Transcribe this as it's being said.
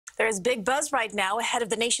There's big buzz right now ahead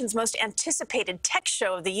of the nation's most anticipated tech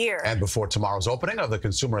show of the year. And before tomorrow's opening of the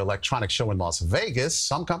Consumer Electronics Show in Las Vegas,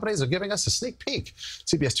 some companies are giving us a sneak peek.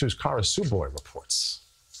 CBS 2's Tsuboi reports.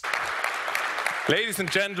 Ladies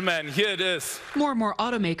and gentlemen, here it is. More and more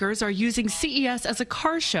automakers are using CES as a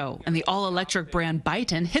car show, and the all-electric brand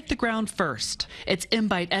Byton hit the ground first. Its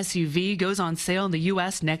M-Byte SUV goes on sale in the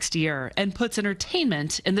U.S. next year and puts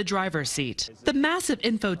entertainment in the driver's seat. The massive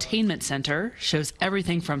infotainment center shows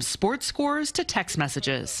everything from sports scores to text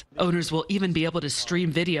messages. Owners will even be able to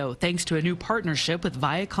stream video thanks to a new partnership with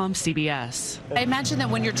Viacom CBS. I imagine that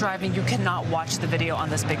when you're driving, you cannot watch the video on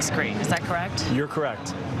this big screen. Is that correct? You're correct.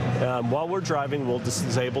 While we're driving, we'll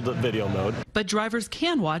disable the video mode. But drivers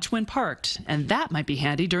can watch when parked, and that might be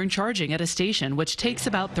handy during charging at a station, which takes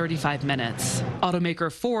about 35 minutes.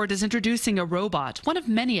 Automaker Ford is introducing a robot, one of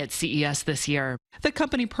many at CES this year. The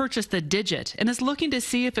company purchased the Digit and is looking to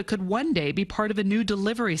see if it could one day be part of a new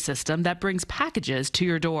delivery system that brings packages to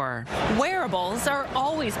your door. Wearables are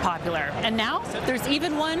always popular, and now there's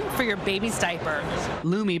even one for your baby's diaper.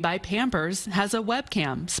 Lumi by Pampers has a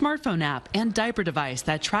webcam, smartphone app, and diaper device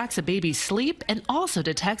that tracks a baby's sleep and also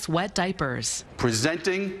detects wet diapers.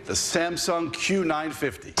 Presenting the Samsung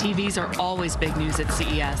Q950. TVs are always big news at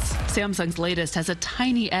CES. Samsung's latest has a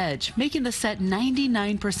tiny edge, making the set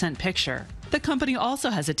 99% picture. The company also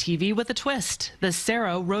has a TV with a twist. The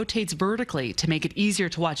Sero rotates vertically to make it easier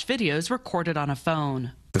to watch videos recorded on a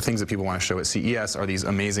phone. The things that people want to show at CES are these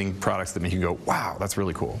amazing products that make you go, wow, that's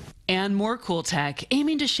really cool. And more cool tech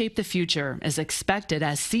aiming to shape the future is expected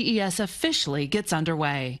as CES officially gets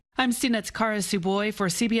underway. I'm CNET's Tsuboi for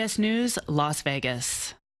CBS News, Las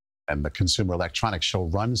Vegas. And the Consumer Electronics Show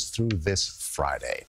runs through this Friday.